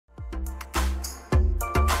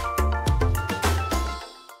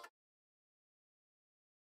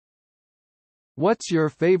What's your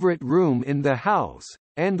favorite room in the house,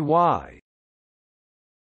 and why?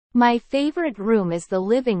 My favorite room is the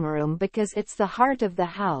living room because it's the heart of the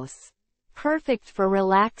house, perfect for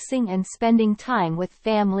relaxing and spending time with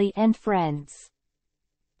family and friends.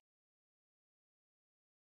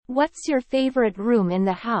 What's your favorite room in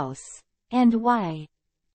the house, and why?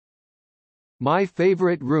 My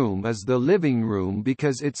favorite room is the living room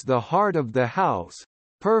because it's the heart of the house,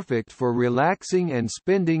 perfect for relaxing and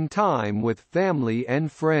spending time with family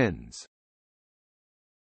and friends.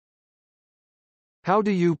 How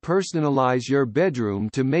do you personalize your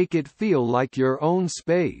bedroom to make it feel like your own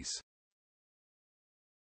space?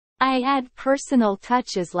 I add personal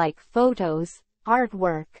touches like photos,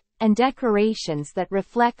 artwork, and decorations that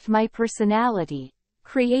reflect my personality,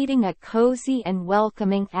 creating a cozy and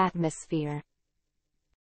welcoming atmosphere.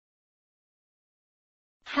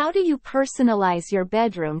 How do you personalize your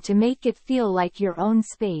bedroom to make it feel like your own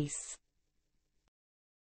space?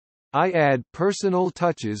 I add personal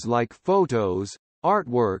touches like photos,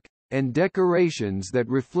 artwork, and decorations that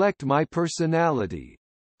reflect my personality,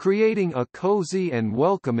 creating a cozy and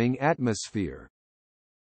welcoming atmosphere.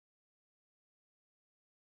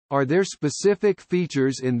 Are there specific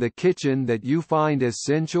features in the kitchen that you find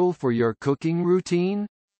essential for your cooking routine?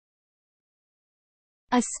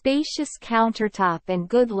 A spacious countertop and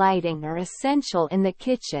good lighting are essential in the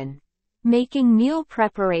kitchen, making meal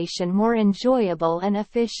preparation more enjoyable and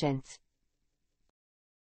efficient.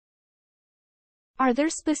 Are there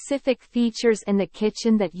specific features in the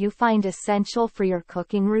kitchen that you find essential for your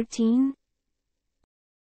cooking routine?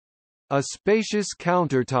 A spacious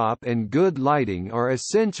countertop and good lighting are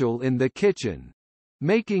essential in the kitchen,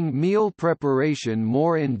 making meal preparation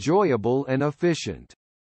more enjoyable and efficient.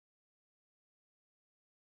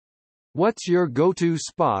 What's your go-to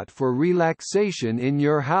spot for relaxation in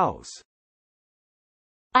your house?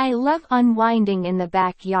 I love unwinding in the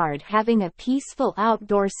backyard. Having a peaceful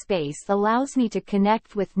outdoor space allows me to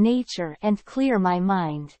connect with nature and clear my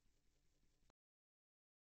mind.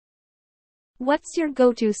 What's your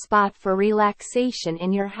go-to spot for relaxation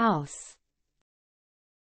in your house?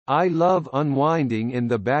 I love unwinding in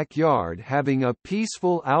the backyard. Having a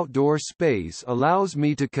peaceful outdoor space allows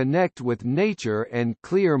me to connect with nature and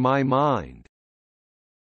clear my mind.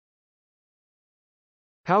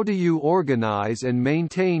 How do you organize and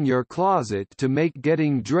maintain your closet to make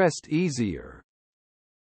getting dressed easier?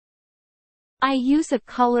 I use a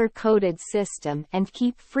color-coded system and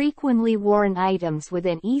keep frequently worn items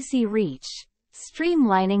within easy reach,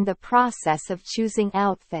 streamlining the process of choosing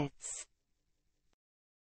outfits.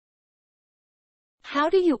 How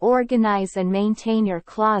do you organize and maintain your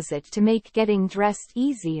closet to make getting dressed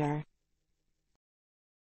easier?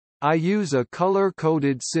 I use a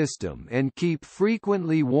color-coded system and keep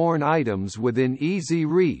frequently worn items within easy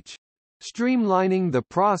reach, streamlining the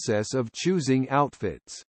process of choosing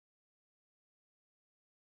outfits.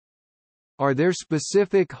 Are there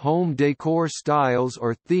specific home decor styles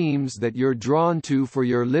or themes that you're drawn to for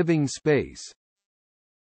your living space?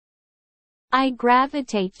 I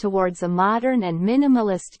gravitate towards a modern and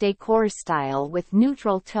minimalist decor style with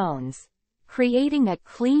neutral tones, creating a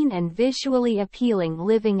clean and visually appealing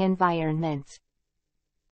living environment.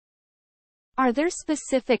 Are there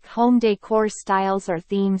specific home decor styles or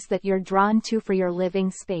themes that you're drawn to for your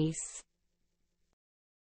living space?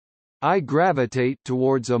 I gravitate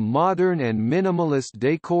towards a modern and minimalist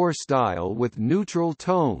decor style with neutral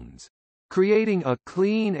tones, creating a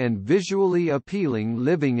clean and visually appealing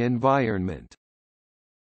living environment.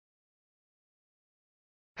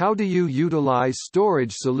 How do you utilize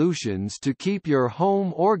storage solutions to keep your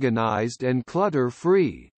home organized and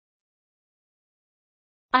clutter-free?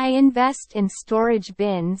 I invest in storage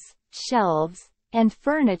bins, shelves, and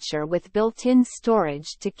furniture with built-in storage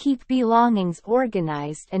to keep belongings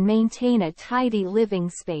organized and maintain a tidy living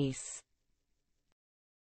space.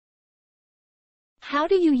 How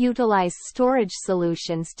do you utilize storage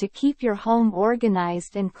solutions to keep your home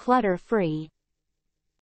organized and clutter-free?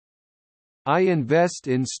 I invest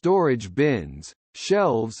in storage bins,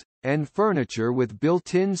 shelves, and furniture with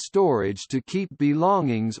built-in storage to keep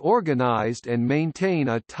belongings organized and maintain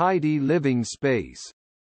a tidy living space.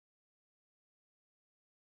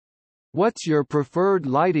 What's your preferred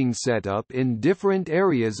lighting setup in different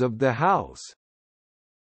areas of the house?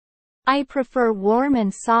 I prefer warm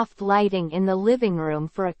and soft lighting in the living room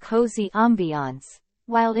for a cozy ambiance,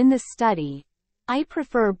 while in the study, I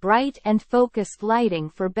prefer bright and focused lighting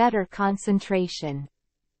for better concentration.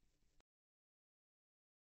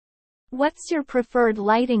 What's your preferred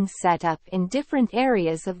lighting setup in different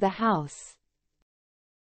areas of the house?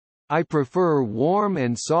 I prefer warm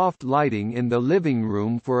and soft lighting in the living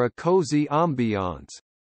room for a cozy ambiance,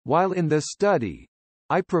 while in the study,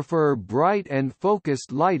 I prefer bright and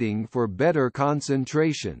focused lighting for better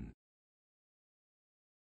concentration.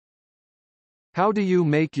 How do you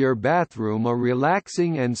make your bathroom a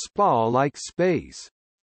relaxing and spa-like space?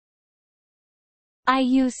 I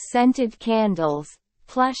use scented candles,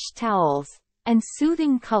 plush towels, and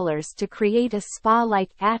soothing colors to create a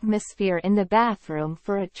spa-like atmosphere in the bathroom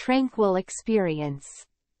for a tranquil experience.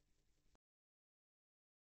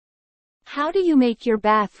 How do you make your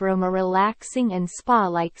bathroom a relaxing and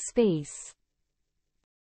spa-like space?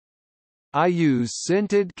 I use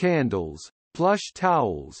scented candles, plush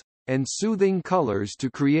towels, and soothing colors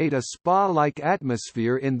to create a spa-like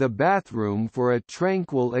atmosphere in the bathroom for a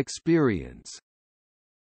tranquil experience.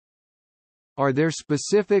 Are there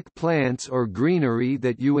specific plants or greenery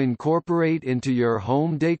that you incorporate into your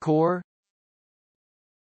home decor?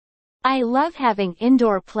 I love having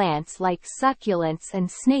indoor plants like succulents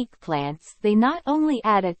and snake plants. They not only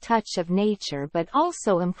add a touch of nature but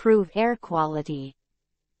also improve air quality.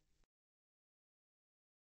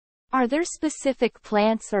 Are there specific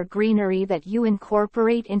plants or greenery that you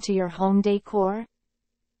incorporate into your home decor?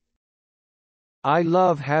 I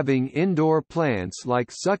love having indoor plants like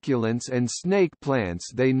succulents and snake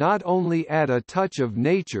plants. They not only add a touch of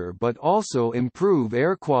nature but also improve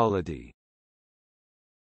air quality.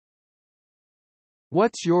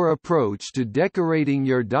 What's your approach to decorating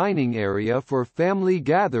your dining area for family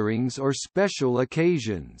gatherings or special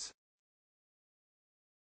occasions?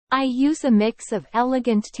 I use a mix of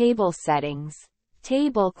elegant table settings,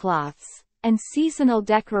 tablecloths, and seasonal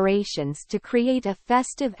decorations to create a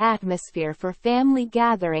festive atmosphere for family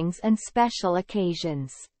gatherings and special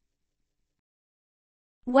occasions.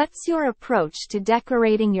 What's your approach to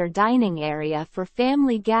decorating your dining area for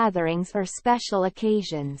family gatherings or special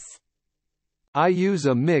occasions? I use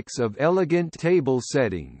a mix of elegant table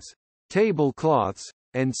settings, tablecloths,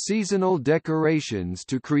 and seasonal decorations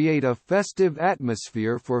to create a festive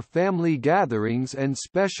atmosphere for family gatherings and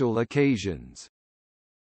special occasions.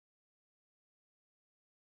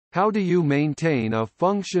 How do you maintain a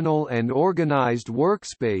functional and organized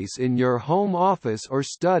workspace in your home office or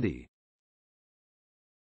study?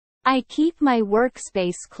 I keep my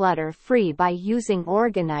workspace clutter-free by using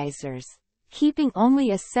organizers, keeping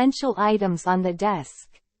only essential items on the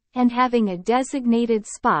desk, and having a designated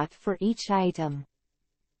spot for each item.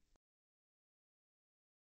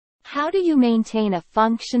 How do you maintain a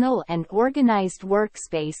functional and organized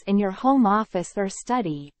workspace in your home office or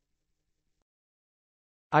study?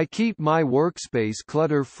 I keep my workspace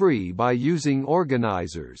clutter-free by using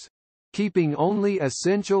organizers, keeping only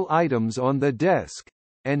essential items on the desk,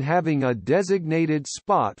 and having a designated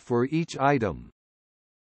spot for each item.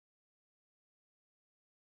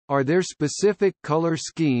 Are there specific color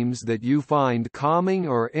schemes that you find calming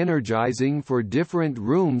or energizing for different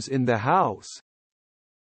rooms in the house?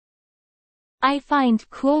 I find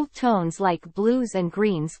cool tones like blues and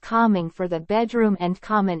greens calming for the bedroom and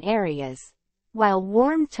common areas, while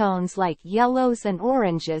warm tones like yellows and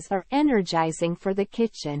oranges are energizing for the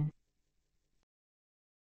kitchen.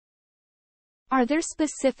 Are there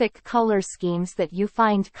specific color schemes that you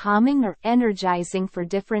find calming or energizing for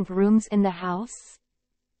different rooms in the house?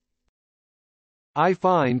 I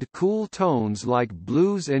find cool tones like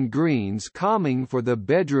blues and greens calming for the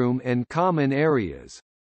bedroom and common areas,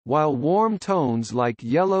 while warm tones like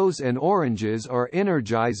yellows and oranges are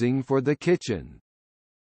energizing for the kitchen.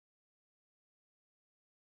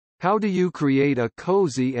 How do you create a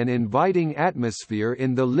cozy and inviting atmosphere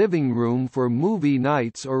in the living room for movie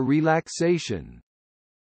nights or relaxation?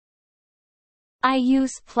 I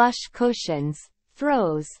use plush cushions,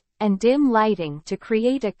 throws, and dim lighting to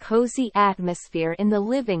create a cozy atmosphere in the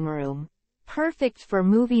living room, perfect for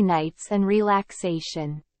movie nights and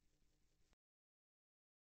relaxation.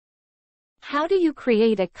 How do you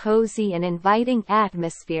create a cozy and inviting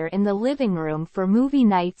atmosphere in the living room for movie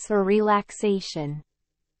nights or relaxation?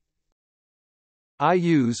 I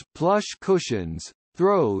use plush cushions,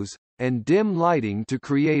 throws, and dim lighting to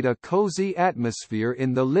create a cozy atmosphere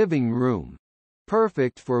in the living room,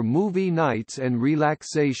 perfect for movie nights and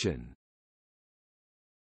relaxation.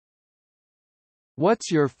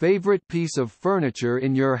 What's your favorite piece of furniture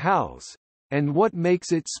in your house, and what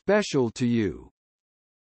makes it special to you?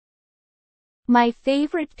 My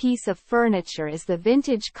favorite piece of furniture is the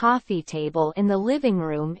vintage coffee table in the living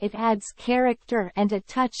room. It adds character and a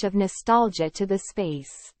touch of nostalgia to the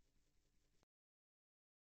space.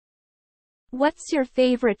 What's your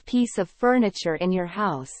favorite piece of furniture in your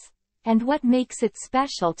house, and what makes it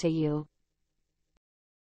special to you?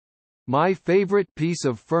 My favorite piece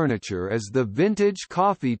of furniture is the vintage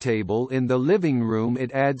coffee table in the living room.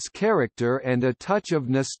 It adds character and a touch of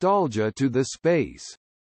nostalgia to the space.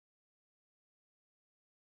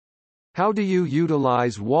 How do you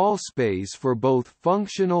utilize wall space for both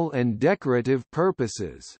functional and decorative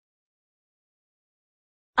purposes?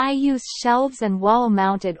 I use shelves and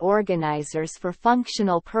wall-mounted organizers for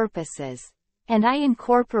functional purposes, and I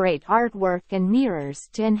incorporate artwork and mirrors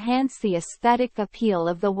to enhance the aesthetic appeal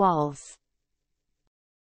of the walls.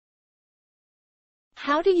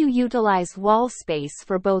 How do you utilize wall space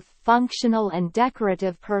for both functional and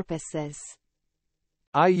decorative purposes?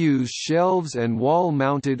 I use shelves and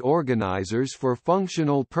wall-mounted organizers for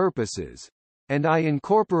functional purposes, and I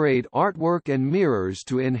incorporate artwork and mirrors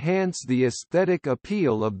to enhance the aesthetic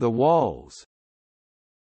appeal of the walls.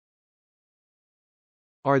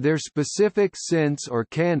 Are there specific scents or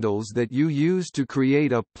candles that you use to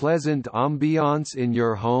create a pleasant ambiance in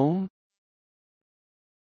your home?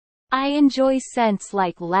 I enjoy scents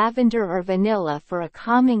like lavender or vanilla for a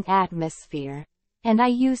calming atmosphere, and I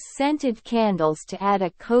use scented candles to add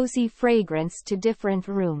a cozy fragrance to different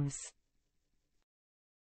rooms.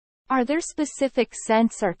 Are there specific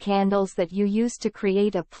scents or candles that you use to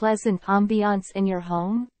create a pleasant ambiance in your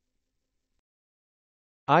home?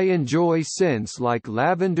 I enjoy scents like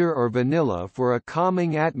lavender or vanilla for a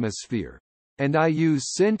calming atmosphere, and I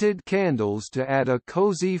use scented candles to add a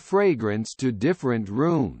cozy fragrance to different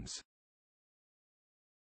rooms.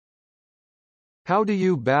 How do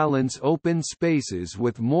you balance open spaces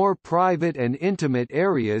with more private and intimate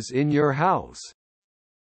areas in your house?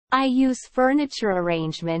 I use furniture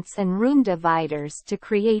arrangements and room dividers to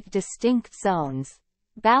create distinct zones,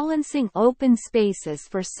 balancing open spaces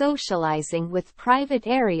for socializing with private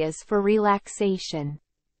areas for relaxation.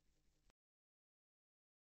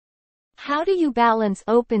 How do you balance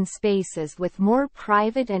open spaces with more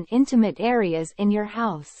private and intimate areas in your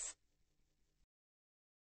house?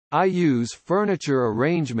 I use furniture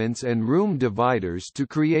arrangements and room dividers to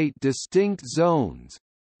create distinct zones,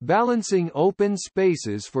 balancing open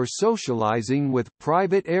spaces for socializing with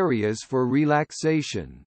private areas for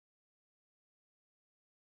relaxation.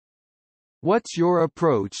 What's your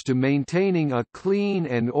approach to maintaining a clean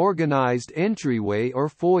and organized entryway or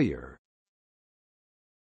foyer?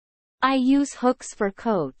 I use hooks for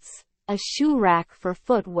coats, a shoe rack for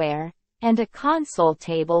footwear, and a console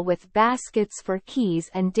table with baskets for keys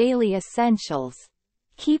and daily essentials,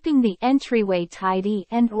 keeping the entryway tidy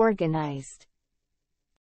and organized.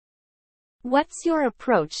 What's your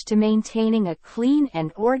approach to maintaining a clean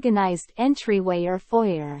and organized entryway or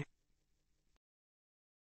foyer?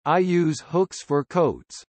 I use hooks for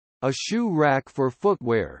coats, a shoe rack for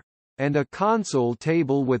footwear, and a console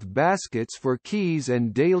table with baskets for keys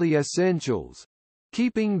and daily essentials,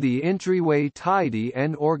 keeping the entryway tidy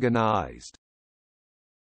and organized.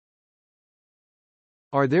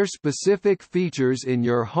 Are there specific features in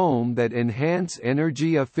your home that enhance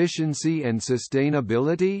energy efficiency and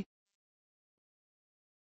sustainability?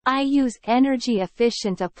 I use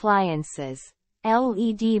energy-efficient appliances,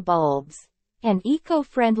 LED bulbs, and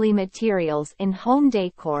eco-friendly materials in home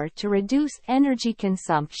decor to reduce energy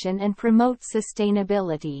consumption and promote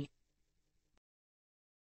sustainability.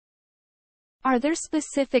 Are there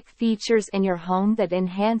specific features in your home that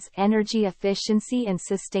enhance energy efficiency and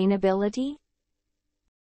sustainability?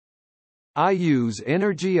 I use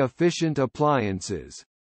energy-efficient appliances,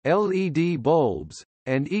 LED bulbs,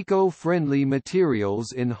 and eco-friendly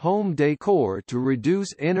materials in home decor to reduce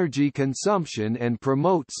energy consumption and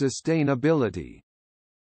promote sustainability.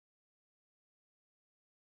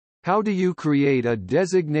 How do you create a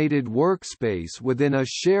designated workspace within a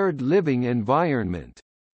shared living environment?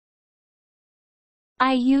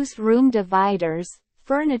 I use room dividers,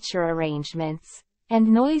 furniture arrangements, and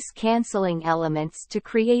noise-canceling elements to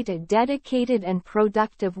create a dedicated and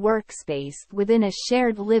productive workspace within a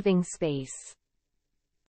shared living space.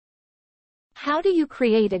 How do you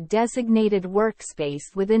create a designated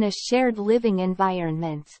workspace within a shared living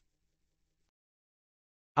environment?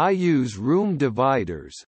 I use room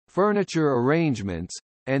dividers, furniture arrangements,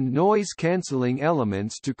 and noise-canceling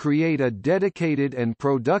elements to create a dedicated and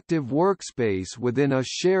productive workspace within a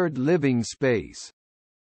shared living space.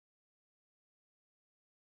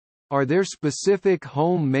 Are there specific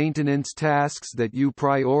home maintenance tasks that you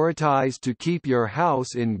prioritize to keep your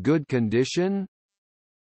house in good condition?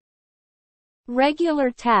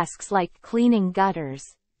 Regular tasks like cleaning gutters,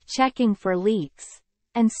 checking for leaks,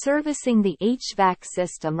 and servicing the HVAC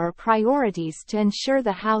system are priorities to ensure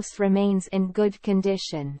the house remains in good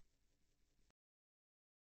condition.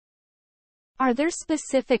 Are there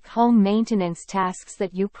specific home maintenance tasks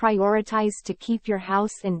that you prioritize to keep your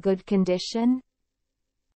house in good condition?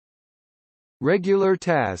 Regular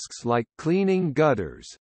tasks like cleaning gutters,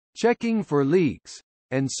 checking for leaks,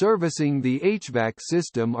 and servicing the HVAC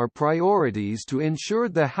system are priorities to ensure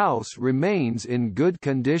the house remains in good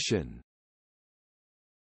condition.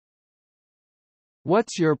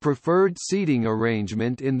 What's your preferred seating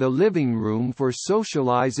arrangement in the living room for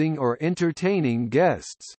socializing or entertaining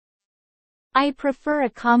guests? I prefer a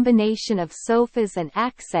combination of sofas and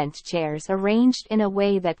accent chairs arranged in a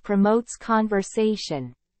way that promotes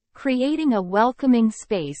conversation, creating a welcoming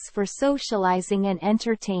space for socializing and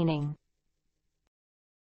entertaining.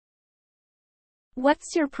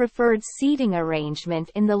 What's your preferred seating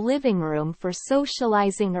arrangement in the living room for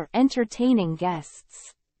socializing or entertaining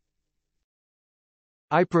guests?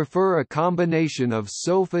 I prefer a combination of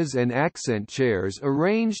sofas and accent chairs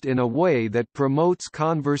arranged in a way that promotes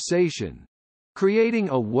conversation, creating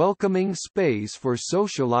a welcoming space for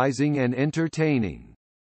socializing and entertaining.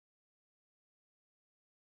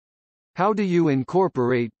 How do you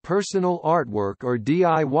incorporate personal artwork or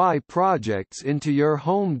DIY projects into your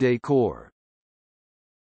home decor?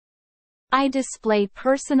 I display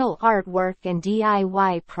personal artwork and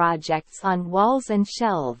DIY projects on walls and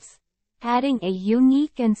shelves, adding a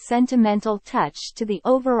unique and sentimental touch to the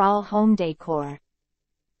overall home decor.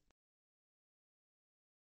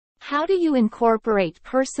 How do you incorporate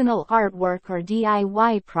personal artwork or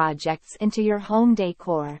DIY projects into your home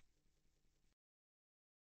decor?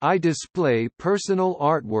 I display personal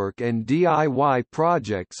artwork and DIY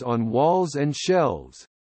projects on walls and shelves,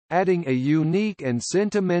 adding a unique and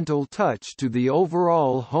sentimental touch to the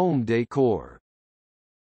overall home decor.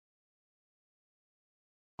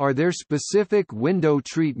 Are there specific window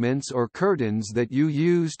treatments or curtains that you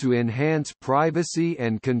use to enhance privacy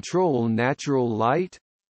and control natural light?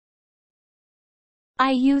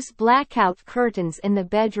 I use blackout curtains in the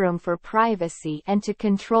bedroom for privacy and to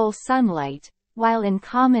control sunlight, while in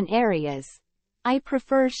common areas, I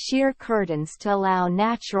prefer sheer curtains to allow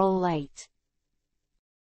natural light.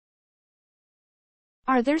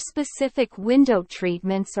 Are there specific window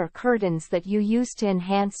treatments or curtains that you use to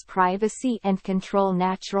enhance privacy and control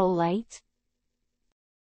natural light?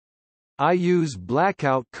 I use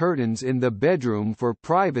blackout curtains in the bedroom for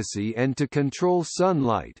privacy and to control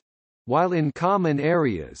sunlight, while in common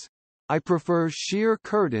areas, I prefer sheer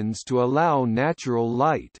curtains to allow natural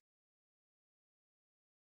light.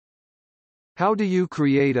 How do you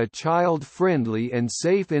create a child-friendly and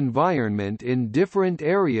safe environment in different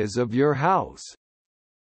areas of your house?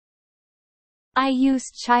 I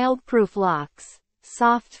use child-proof locks,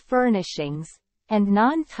 soft furnishings, and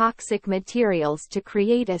non-toxic materials to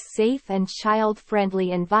create a safe and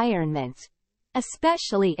child-friendly environment,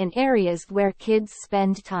 especially in areas where kids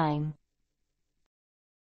spend time.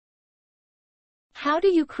 How do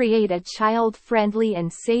you create a child-friendly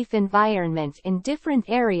and safe environment in different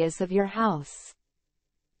areas of your house?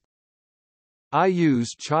 I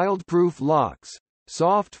use child-proof locks,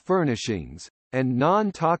 soft furnishings, and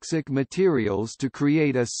non-toxic materials to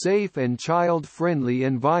create a safe and child-friendly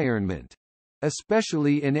environment,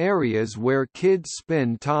 especially in areas where kids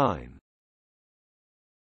spend time.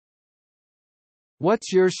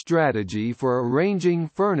 What's your strategy for arranging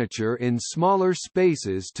furniture in smaller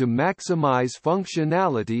spaces to maximize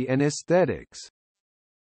functionality and aesthetics?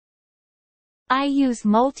 I use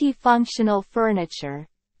multifunctional furniture,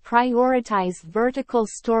 prioritize vertical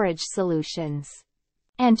storage solutions,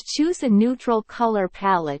 and choose a neutral color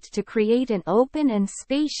palette to create an open and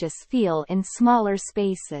spacious feel in smaller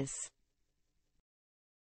spaces.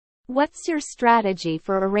 What's your strategy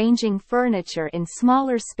for arranging furniture in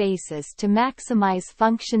smaller spaces to maximize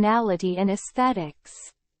functionality and aesthetics?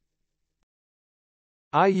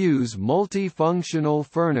 I use multifunctional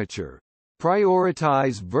furniture,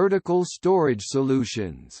 prioritize vertical storage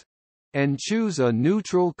solutions, and choose a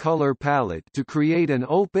neutral color palette to create an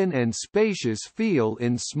open and spacious feel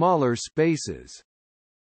in smaller spaces.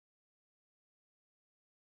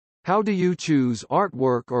 How do you choose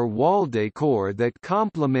artwork or wall decor that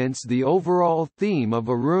complements the overall theme of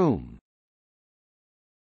a room?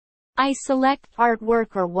 I select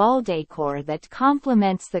artwork or wall decor that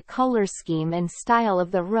complements the color scheme and style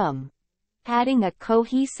of the room, adding a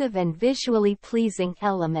cohesive and visually pleasing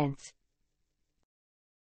element.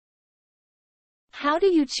 How do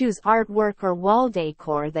you choose artwork or wall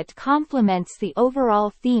decor that complements the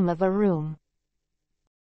overall theme of a room?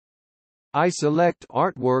 I select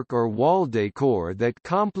artwork or wall decor that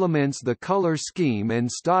complements the color scheme and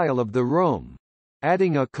style of the room,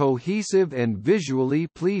 adding a cohesive and visually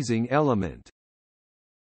pleasing element.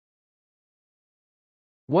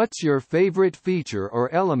 What's your favorite feature or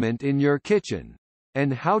element in your kitchen?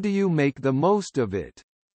 And how do you make the most of it?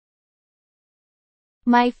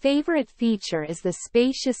 My favorite feature is the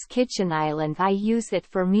spacious kitchen island. I use it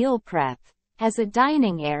for meal prep, as a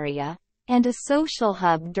dining area, and a social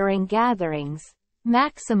hub during gatherings,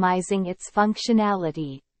 maximizing its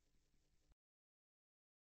functionality.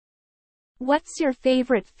 What's your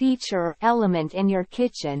favorite feature or element in your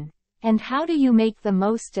kitchen, and how do you make the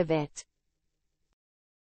most of it?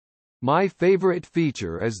 My favorite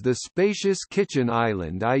feature is the spacious kitchen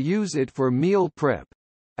island. I use it for meal prep,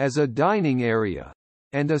 as a dining area,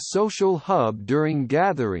 and a social hub during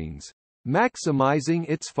gatherings, maximizing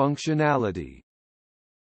its functionality.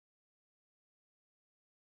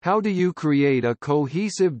 How do you create a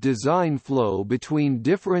cohesive design flow between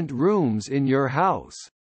different rooms in your house?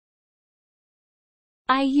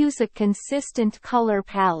 I use a consistent color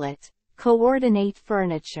palette, coordinate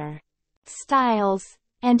furniture styles,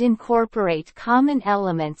 and incorporate common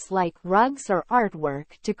elements like rugs or artwork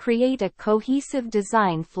to create a cohesive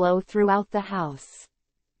design flow throughout the house.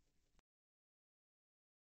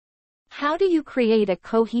 How do you create a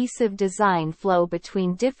cohesive design flow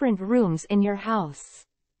between different rooms in your house?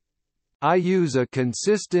 I use a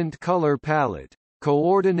consistent color palette,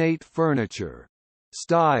 coordinate furniture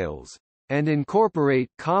styles, and incorporate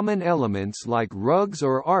common elements like rugs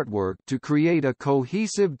or artwork to create a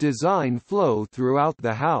cohesive design flow throughout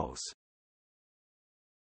the house.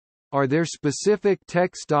 Are there specific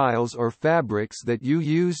textiles or fabrics that you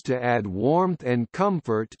use to add warmth and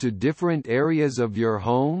comfort to different areas of your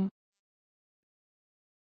home?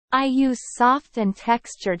 I use soft and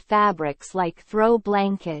textured fabrics like throw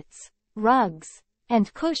blankets, rugs,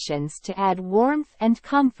 and cushions to add warmth and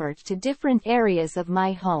comfort to different areas of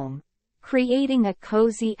my home, creating a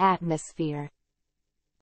cozy atmosphere.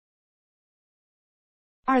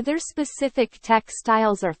 Are there specific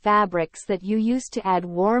textiles or fabrics that you use to add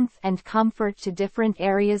warmth and comfort to different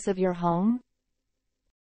areas of your home?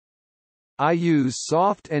 I use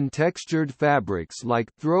soft and textured fabrics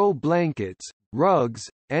like throw blankets, rugs,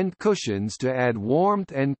 and cushions to add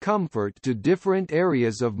warmth and comfort to different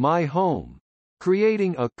areas of my home,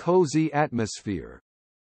 creating a cozy atmosphere.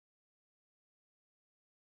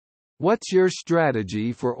 What's your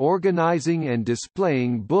strategy for organizing and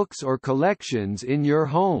displaying books or collections in your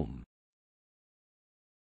home?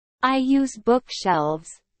 I use bookshelves,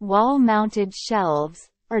 wall-mounted shelves,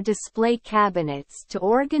 or display cabinets to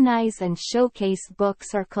organize and showcase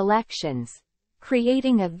books or collections,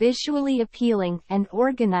 creating a visually appealing and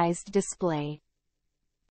organized display.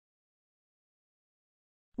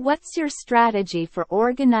 What's your strategy for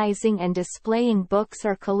organizing and displaying books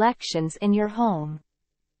or collections in your home?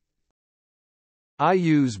 I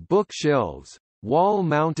use bookshelves,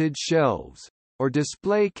 wall-mounted shelves, or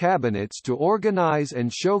display cabinets to organize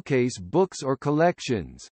and showcase books or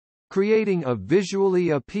collections, creating a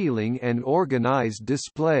visually appealing and organized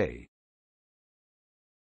display.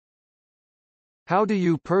 How do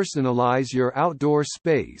you personalize your outdoor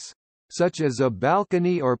space, such as a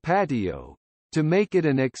balcony or patio, to make it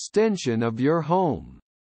an extension of your home?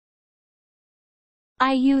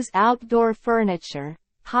 I use outdoor furniture,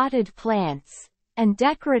 potted plants, and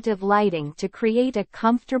decorative lighting to create a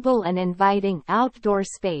comfortable and inviting outdoor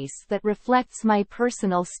space that reflects my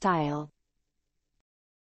personal style.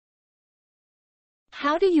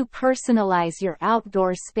 How do you personalize your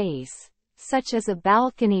outdoor space, such as a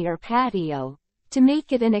balcony or patio, to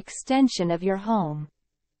make it an extension of your home?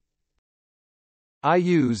 I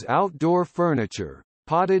use outdoor furniture,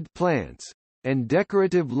 potted plants, and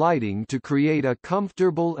decorative lighting to create a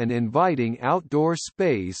comfortable and inviting outdoor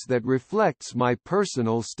space that reflects my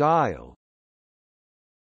personal style.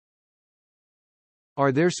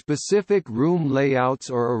 Are there specific room layouts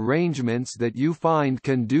or arrangements that you find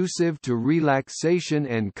conducive to relaxation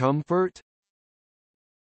and comfort?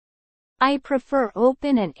 I prefer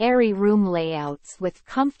open and airy room layouts with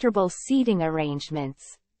comfortable seating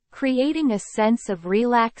arrangements, creating a sense of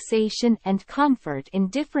relaxation and comfort in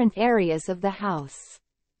different areas of the house.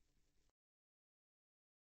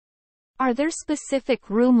 Are there specific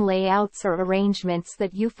room layouts or arrangements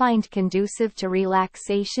that you find conducive to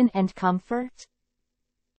relaxation and comfort?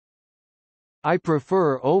 I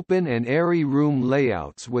prefer open and airy room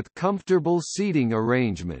layouts with comfortable seating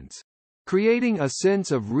arrangements, creating a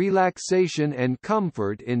sense of relaxation and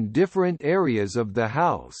comfort in different areas of the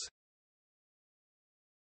house.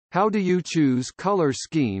 How do you choose color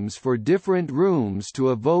schemes for different rooms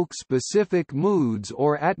to evoke specific moods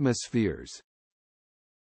or atmospheres?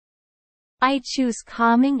 I choose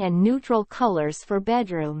calming and neutral colors for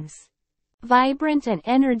bedrooms, vibrant and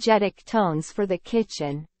energetic tones for the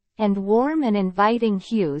kitchen, and warm and inviting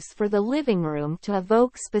hues for the living room to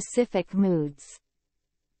evoke specific moods.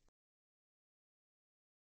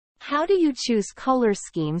 How do you choose color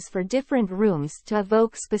schemes for different rooms to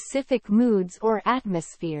evoke specific moods or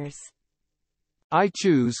atmospheres? I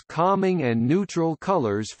choose calming and neutral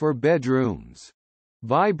colors for bedrooms,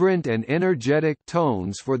 vibrant and energetic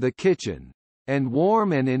tones for the kitchen, and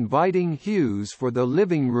warm and inviting hues for the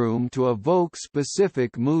living room to evoke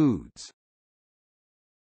specific moods.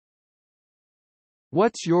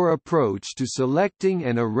 What's your approach to selecting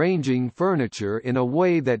and arranging furniture in a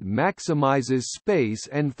way that maximizes space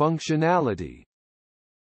and functionality?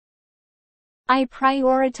 I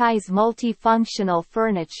prioritize multifunctional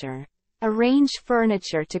furniture, arrange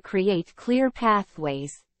furniture to create clear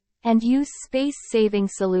pathways, and use space-saving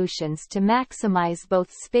solutions to maximize both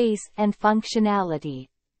space and functionality.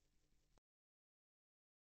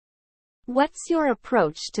 What's your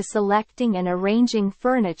approach to selecting and arranging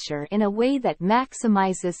furniture in a way that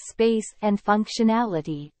maximizes space and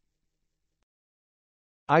functionality?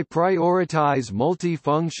 I prioritize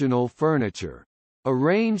multifunctional furniture,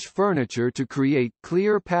 arrange furniture to create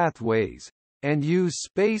clear pathways, and use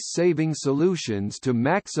space-saving solutions to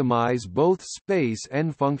maximize both space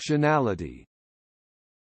and functionality.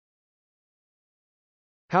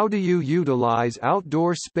 How do you utilize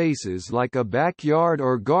outdoor spaces like a backyard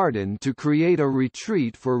or garden to create a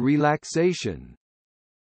retreat for relaxation?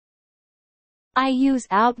 I use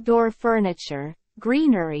outdoor furniture,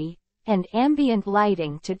 greenery, and ambient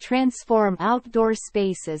lighting to transform outdoor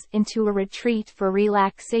spaces into a retreat for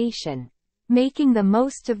relaxation, making the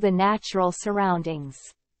most of the natural surroundings.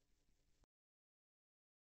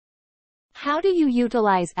 How do you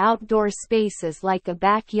utilize outdoor spaces like a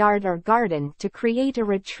backyard or garden to create a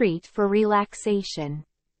retreat for relaxation?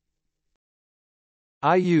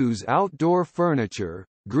 I use outdoor furniture,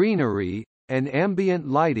 greenery, and ambient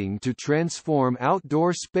lighting to transform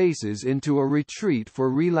outdoor spaces into a retreat for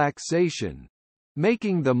relaxation,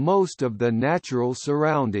 making the most of the natural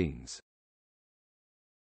surroundings.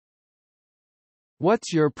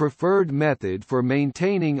 What's your preferred method for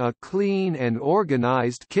maintaining a clean and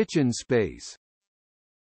organized kitchen space?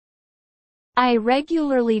 I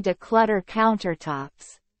regularly declutter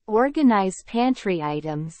countertops, organize pantry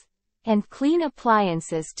items, and clean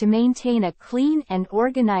appliances to maintain a clean and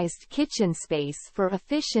organized kitchen space for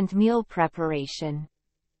efficient meal preparation.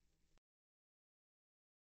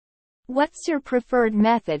 What's your preferred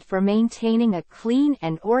method for maintaining a clean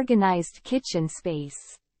and organized kitchen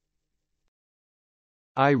space?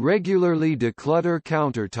 I regularly declutter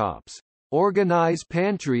countertops, organize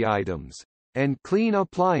pantry items, and clean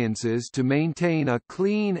appliances to maintain a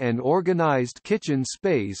clean and organized kitchen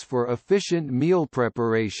space for efficient meal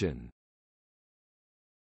preparation.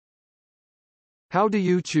 How do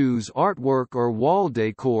you choose artwork or wall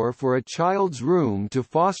decor for a child's room to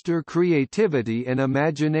foster creativity and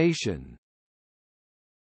imagination?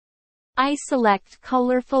 I select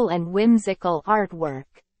colorful and whimsical artwork,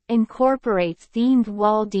 incorporate themed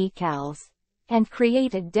wall decals, and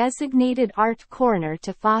create a designated art corner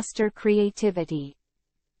to foster creativity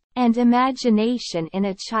and imagination in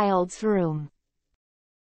a child's room.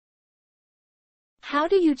 How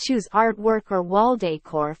do you choose artwork or wall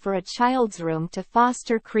decor for a child's room to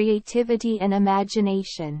foster creativity and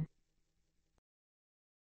imagination?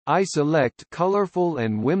 I select colorful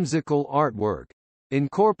and whimsical artwork,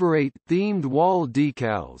 incorporate themed wall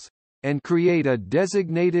decals, and create a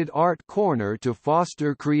designated art corner to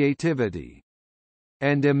foster creativity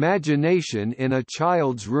and imagination in a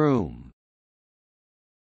child's room.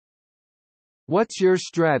 What's your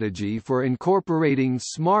strategy for incorporating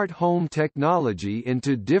smart home technology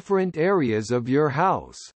into different areas of your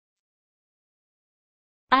house?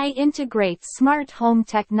 I integrate smart home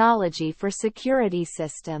technology for security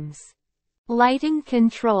systems, lighting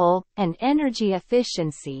control, and energy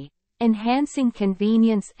efficiency, enhancing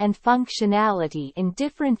convenience and functionality in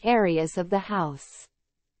different areas of the house.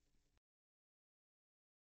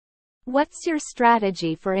 What's your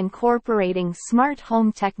strategy for incorporating smart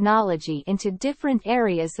home technology into different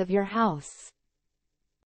areas of your house?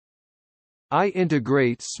 I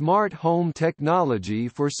integrate smart home technology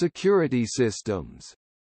for security systems,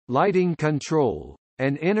 lighting control,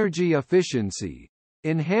 and energy efficiency,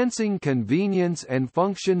 enhancing convenience and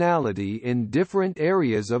functionality in different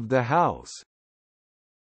areas of the house.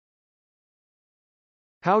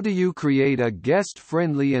 How do you create a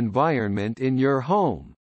guest-friendly environment in your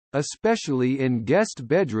home, especially in guest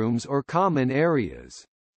bedrooms or common areas?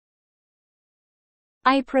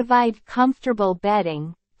 I provide comfortable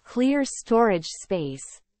bedding, clear storage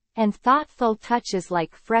space, and thoughtful touches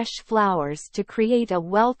like fresh flowers to create a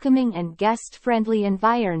welcoming and guest-friendly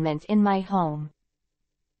environment in my home.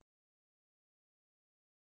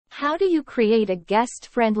 How do you create a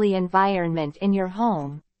guest-friendly environment in your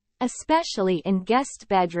home, especially in guest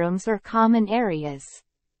bedrooms or common areas?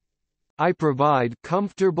 I provide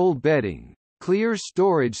comfortable bedding, clear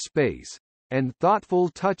storage space, and thoughtful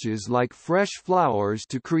touches like fresh flowers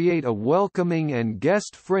to create a welcoming and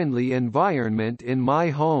guest-friendly environment in my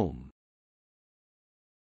home.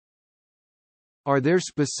 Are there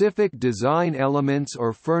specific design elements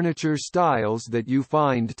or furniture styles that you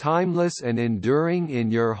find timeless and enduring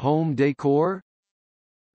in your home decor?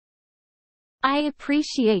 I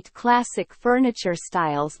appreciate classic furniture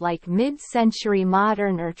styles like mid-century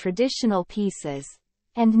modern or traditional pieces,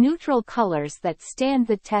 and neutral colors that stand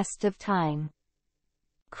the test of time.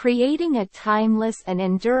 Creating a timeless and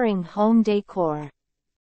enduring home decor.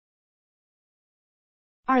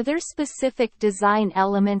 Are there specific design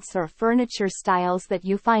elements or furniture styles that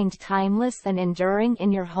you find timeless and enduring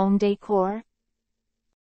in your home decor?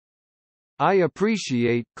 I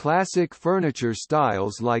appreciate classic furniture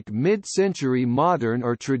styles like mid-century modern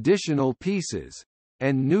or traditional pieces,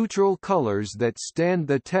 and neutral colors that stand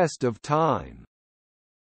the test of time.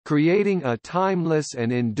 Creating a timeless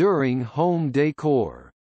and enduring home decor.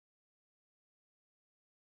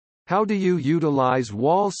 How do you utilize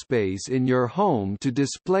wall space in your home to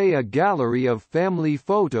display a gallery of family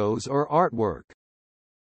photos or artwork?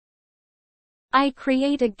 I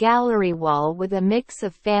create a gallery wall with a mix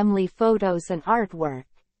of family photos and artwork,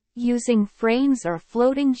 using frames or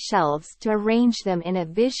floating shelves to arrange them in a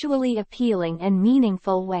visually appealing and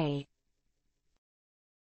meaningful way.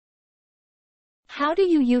 How do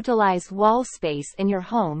you utilize wall space in your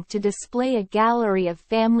home to display a gallery of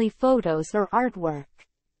family photos or artwork?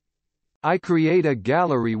 I create a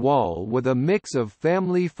gallery wall with a mix of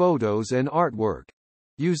family photos and artwork,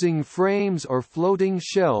 using frames or floating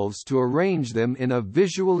shelves to arrange them in a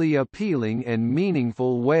visually appealing and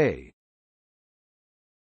meaningful way.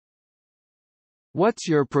 What's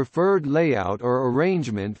your preferred layout or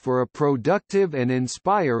arrangement for a productive and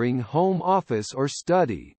inspiring home office or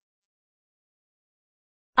study?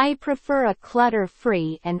 I prefer a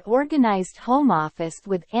clutter-free and organized home office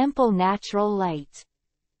with ample natural light,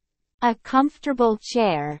 a comfortable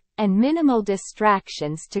chair, and minimal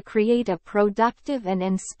distractions to create a productive and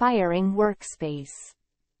inspiring workspace.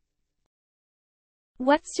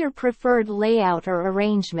 What's your preferred layout or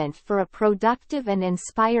arrangement for a productive and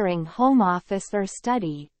inspiring home office or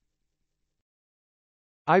study?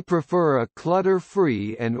 I prefer a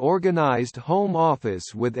clutter-free and organized home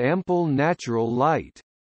office with ample natural light,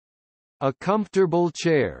 a comfortable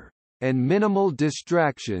chair, and minimal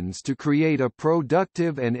distractions to create a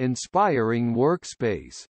productive and inspiring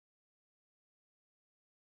workspace.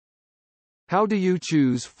 How do you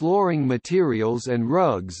choose flooring materials and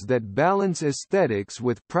rugs that balance aesthetics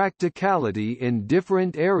with practicality in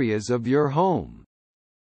different areas of your home?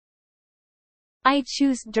 I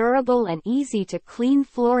choose durable and easy-to-clean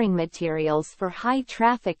flooring materials for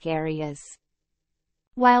high-traffic areas,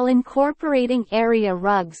 while incorporating area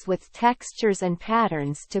rugs with textures and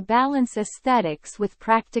patterns to balance aesthetics with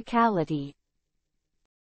practicality.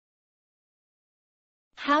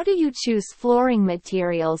 How do you choose flooring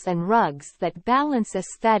materials and rugs that balance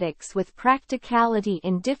aesthetics with practicality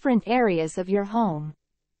in different areas of your home?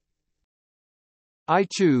 I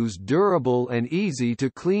choose durable and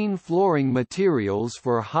easy-to-clean flooring materials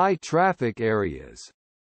for high-traffic areas,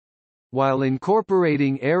 while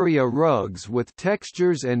incorporating area rugs with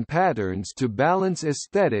textures and patterns to balance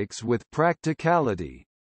aesthetics with practicality.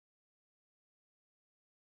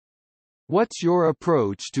 What's your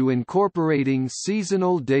approach to incorporating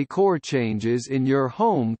seasonal decor changes in your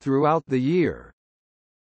home throughout the year?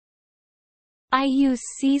 I use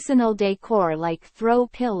seasonal decor like throw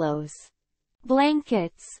pillows,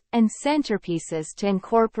 blankets, and centerpieces to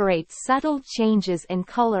incorporate subtle changes in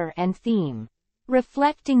color and theme,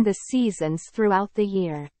 reflecting the seasons throughout the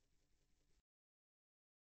year.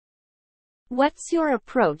 What's your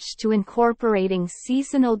approach to incorporating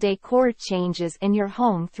seasonal decor changes in your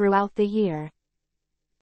home throughout the year?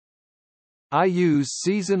 I use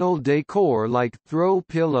seasonal decor like throw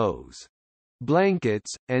pillows,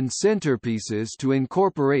 blankets, and centerpieces to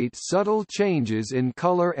incorporate subtle changes in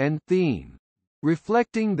color and theme,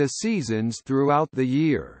 reflecting the seasons throughout the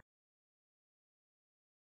year.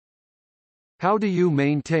 How do you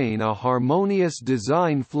maintain a harmonious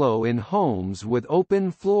design flow in homes with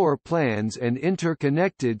open floor plans and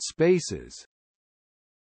interconnected spaces?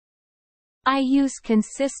 I use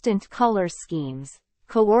consistent color schemes,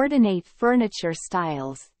 coordinate furniture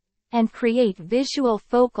styles, and create visual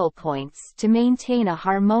focal points to maintain a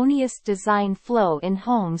harmonious design flow in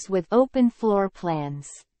homes with open floor plans.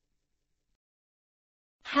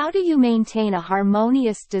 How do you maintain a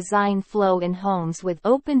harmonious design flow in homes with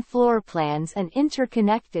open floor plans and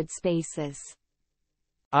interconnected spaces?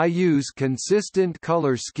 I use consistent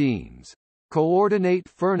color schemes, coordinate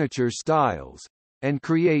furniture styles, and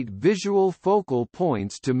create visual focal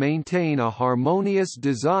points to maintain a harmonious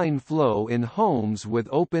design flow in homes with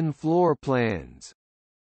open floor plans.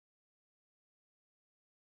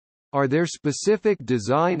 Are there specific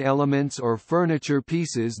design elements or furniture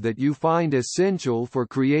pieces that you find essential for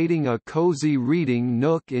creating a cozy reading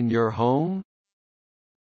nook in your home?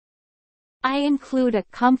 I include a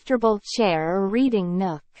comfortable chair or reading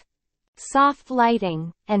nook, soft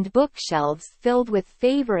lighting, and bookshelves filled with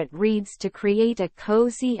favorite reads to create a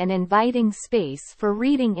cozy and inviting space for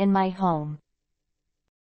reading in my home.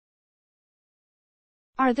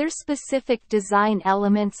 Are there specific design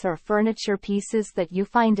elements or furniture pieces that you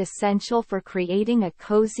find essential for creating a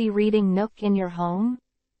cozy reading nook in your home?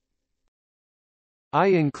 I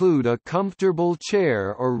include a comfortable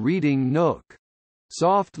chair or reading nook,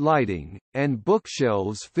 soft lighting, and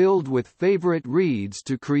bookshelves filled with favorite reads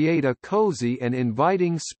to create a cozy and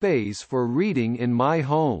inviting space for reading in my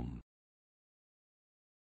home.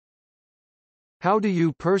 How do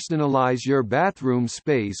you personalize your bathroom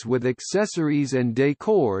space with accessories and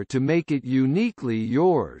decor to make it uniquely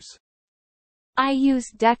yours? I use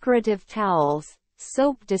decorative towels,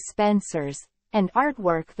 soap dispensers, and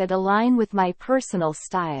artwork that align with my personal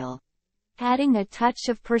style, adding a touch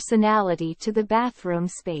of personality to the bathroom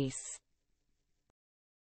space.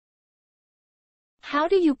 How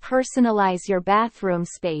do you personalize your bathroom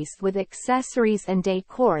space with accessories and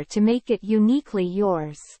decor to make it uniquely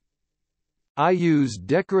yours? I use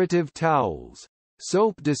decorative towels,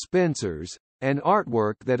 soap dispensers, and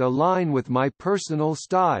artwork that align with my personal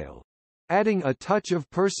style, adding a touch of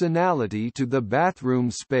personality to the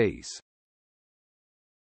bathroom space.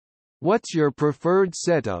 What's your preferred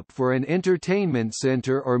setup for an entertainment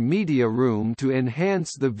center or media room to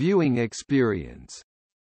enhance the viewing experience?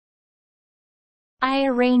 I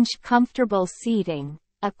arrange comfortable seating,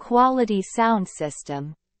 a quality sound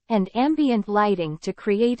system, and ambient lighting to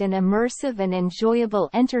create an immersive and enjoyable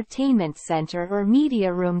entertainment center or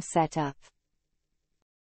media room setup.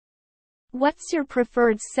 What's your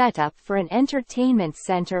preferred setup for an entertainment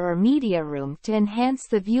center or media room to enhance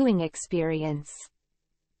the viewing experience?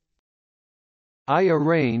 I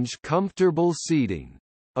arrange comfortable seating,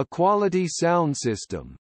 a quality sound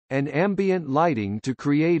system, and ambient lighting to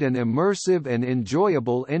create an immersive and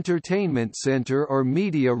enjoyable entertainment center or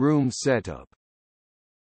media room setup.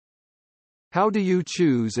 How do you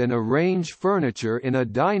choose and arrange furniture in a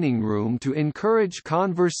dining room to encourage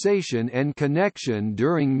conversation and connection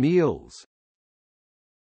during meals?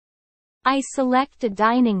 I select a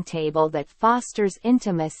dining table that fosters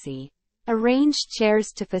intimacy, arrange chairs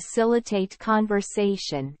to facilitate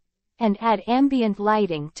conversation, and add ambient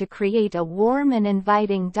lighting to create a warm and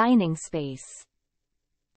inviting dining space.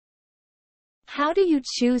 How do you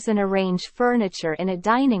choose and arrange furniture in a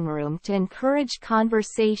dining room to encourage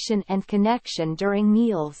conversation and connection during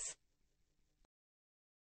meals?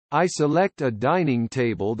 I select a dining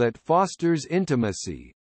table that fosters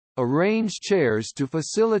intimacy, arrange chairs to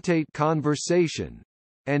facilitate conversation,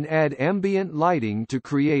 and add ambient lighting to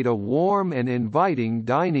create a warm and inviting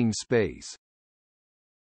dining space.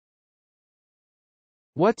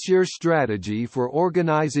 What's your strategy for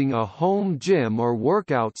organizing a home gym or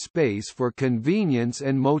workout space for convenience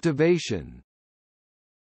and motivation?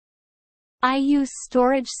 I use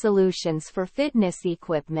storage solutions for fitness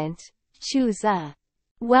equipment, choose a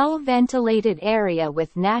well-ventilated area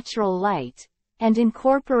with natural light, and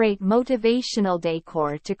incorporate motivational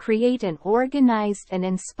decor to create an organized and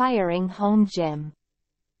inspiring home gym.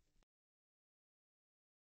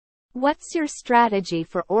 What's your strategy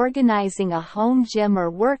for organizing a home gym or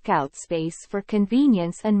workout space for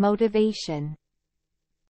convenience and motivation?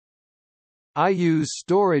 I use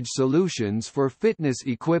storage solutions for fitness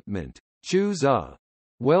equipment, choose a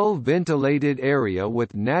well-ventilated area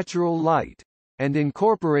with natural light, and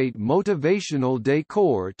incorporate motivational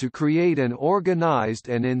decor to create an organized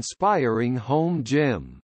and inspiring home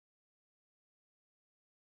gym.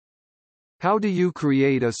 How do you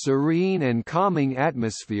create a serene and calming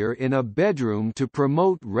atmosphere in a bedroom to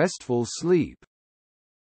promote restful sleep?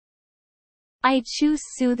 I choose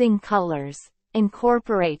soothing colors,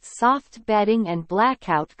 incorporate soft bedding and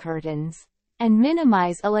blackout curtains, and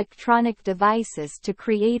minimize electronic devices to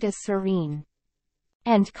create a serene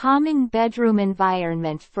and calming bedroom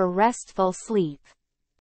environment for restful sleep.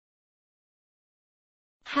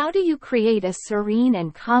 How do you create a serene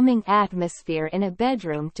and calming atmosphere in a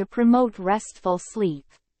bedroom to promote restful sleep?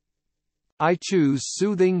 I choose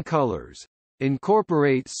soothing colors,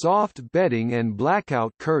 incorporate soft bedding and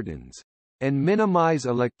blackout curtains, and minimize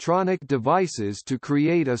electronic devices to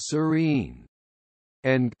create a serene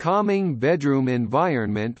and calming bedroom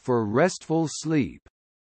environment for restful sleep.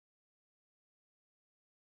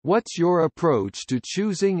 What's your approach to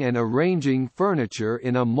choosing and arranging furniture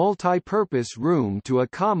in a multi-purpose room to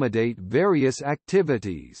accommodate various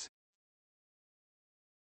activities?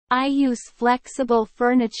 I use flexible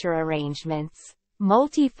furniture arrangements,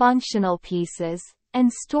 multifunctional pieces,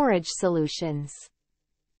 and storage solutions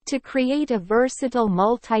to create a versatile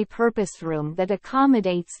multi-purpose room that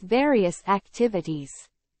accommodates various activities.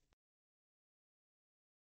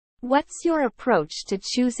 What's your approach to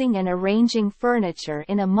choosing and arranging furniture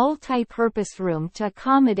in a multi-purpose room to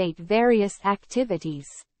accommodate various activities?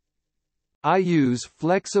 I use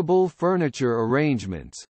flexible furniture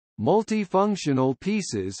arrangements, multifunctional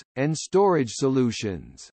pieces, and storage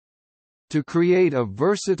solutions to create a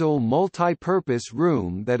versatile multi-purpose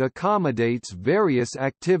room that accommodates various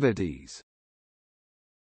activities.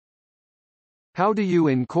 How do you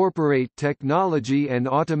incorporate technology and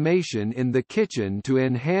automation in the kitchen to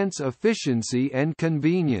enhance efficiency and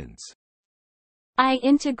convenience? I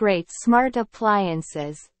integrate smart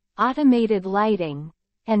appliances, automated lighting,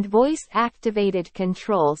 and voice-activated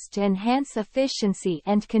controls to enhance efficiency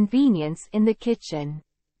and convenience in the kitchen,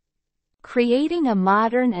 creating a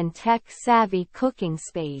modern and tech-savvy cooking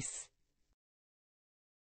space.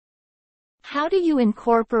 How do you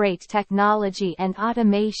incorporate technology and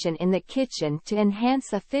automation in the kitchen to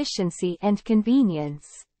enhance efficiency and convenience?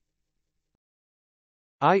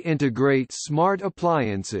 I integrate smart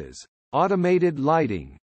appliances, automated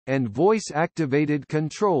lighting, and voice-activated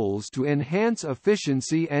controls to enhance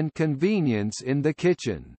efficiency and convenience in the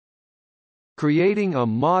kitchen, creating a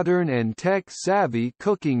modern and tech-savvy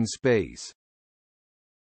cooking space.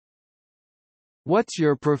 What's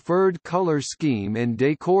your preferred color scheme and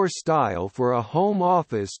decor style for a home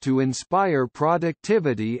office to inspire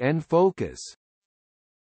productivity and focus?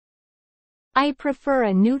 I prefer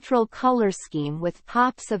a neutral color scheme with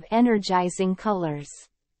pops of energizing colors,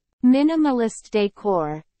 minimalist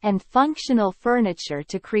decor, and functional furniture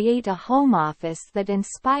to create a home office that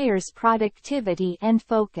inspires productivity and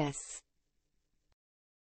focus.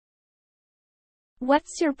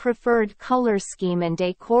 What's your preferred color scheme and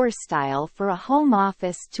decor style for a home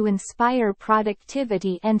office to inspire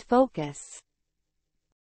productivity and focus?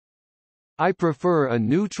 I prefer a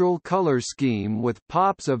neutral color scheme with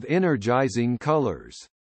pops of energizing colors,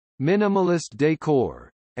 minimalist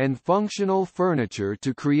decor, and functional furniture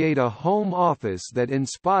to create a home office that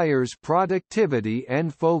inspires productivity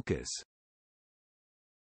and focus.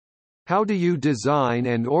 How do you design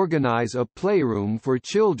and organize a playroom for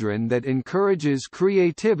children that encourages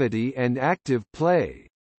creativity and active play?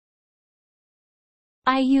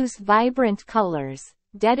 I use vibrant colors,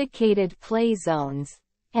 dedicated play zones,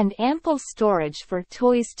 and ample storage for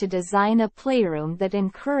toys to design a playroom that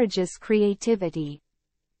encourages creativity,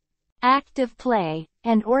 active play,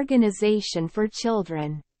 and organization for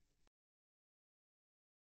children.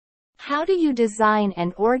 How do you design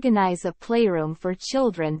and organize a playroom for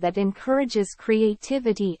children that encourages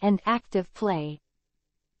creativity and active play?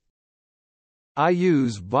 I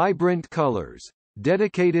use vibrant colors,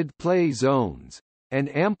 dedicated play zones, and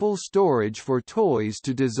ample storage for toys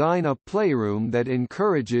to design a playroom that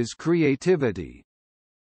encourages creativity,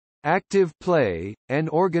 active play, and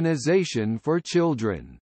organization for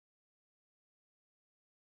children.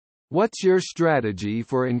 What's your strategy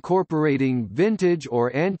for incorporating vintage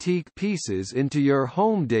or antique pieces into your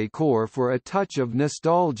home decor for a touch of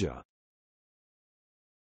nostalgia?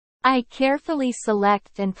 I carefully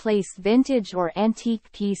select and place vintage or antique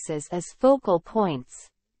pieces as focal points,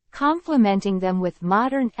 complementing them with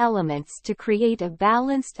modern elements to create a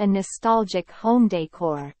balanced and nostalgic home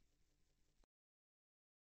decor.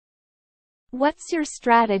 What's your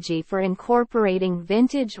strategy for incorporating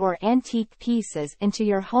vintage or antique pieces into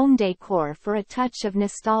your home decor for a touch of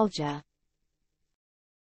nostalgia?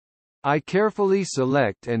 I carefully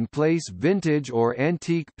select and place vintage or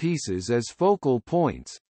antique pieces as focal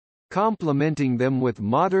points, complementing them with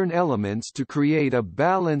modern elements to create a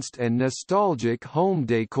balanced and nostalgic home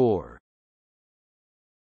decor.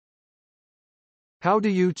 How do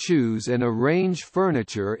you choose and arrange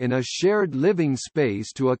furniture in a shared living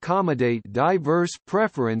space to accommodate diverse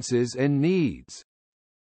preferences and needs?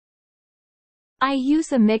 I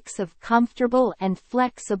use a mix of comfortable and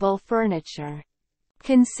flexible furniture.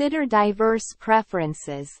 Consider diverse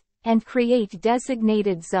preferences, and create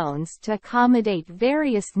designated zones to accommodate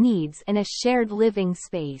various needs in a shared living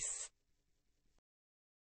space.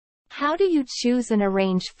 How do you choose and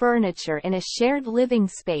arrange furniture in a shared living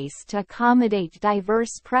space to accommodate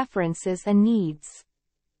diverse preferences and needs?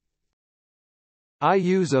 I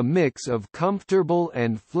use a mix of comfortable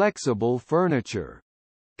and flexible furniture.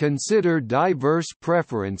 Consider diverse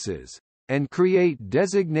preferences, and create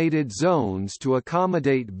designated zones to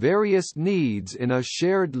accommodate various needs in a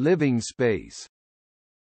shared living space.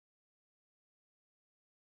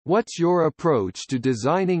 What's your approach to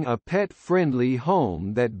designing a pet-friendly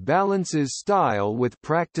home that balances style with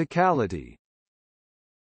practicality?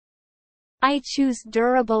 I choose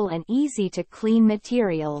durable and easy-to-clean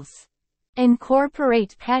materials.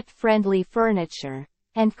 Incorporate pet-friendly furniture,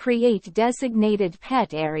 and create designated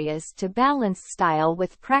pet areas to balance style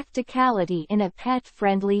with practicality in a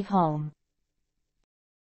pet-friendly home.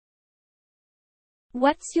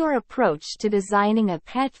 What's your approach to designing a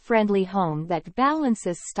pet-friendly home that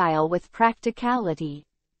balances style with practicality?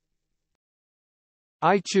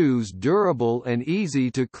 I choose durable and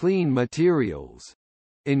easy-to-clean materials.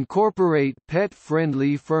 Incorporate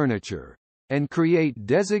pet-friendly furniture, and create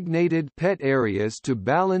designated pet areas to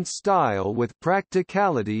balance style with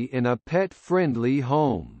practicality in a pet-friendly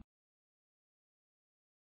home.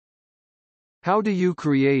 How do you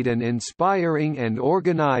create an inspiring and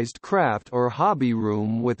organized craft or hobby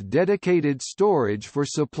room with dedicated storage for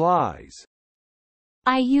supplies?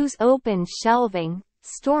 I use open shelving,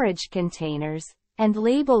 storage containers, and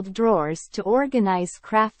labeled drawers to organize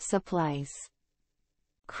craft supplies.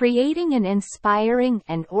 Creating an inspiring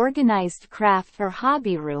and organized craft or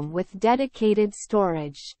hobby room with dedicated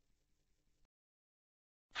storage.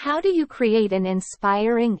 How do you create an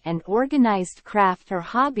inspiring and organized craft or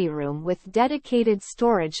hobby room with dedicated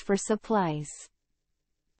storage for supplies?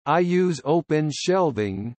 I use open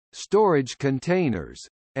shelving, storage containers,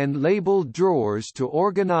 and labeled drawers to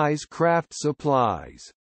organize craft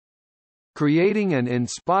supplies. Creating an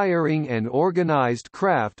inspiring and organized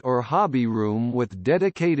craft or hobby room with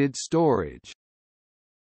dedicated storage.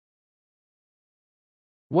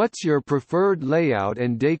 What's your preferred layout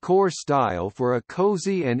and decor style for a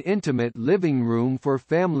cozy and intimate living room for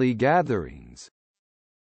family gatherings?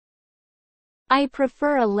 I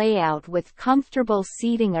prefer a layout with comfortable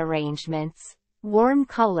seating arrangements, warm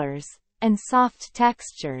colors, and soft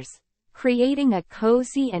textures, creating a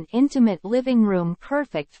cozy and intimate living room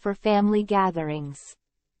perfect for family gatherings.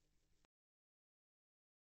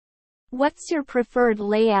 What's your preferred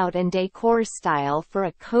layout and decor style for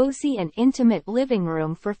a cozy and intimate living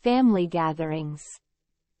room for family gatherings?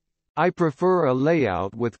 I prefer a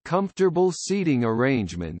layout with comfortable seating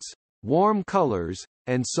arrangements, warm colors,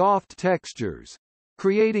 and soft textures,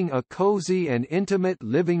 creating a cozy and intimate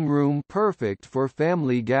living room perfect for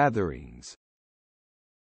family gatherings.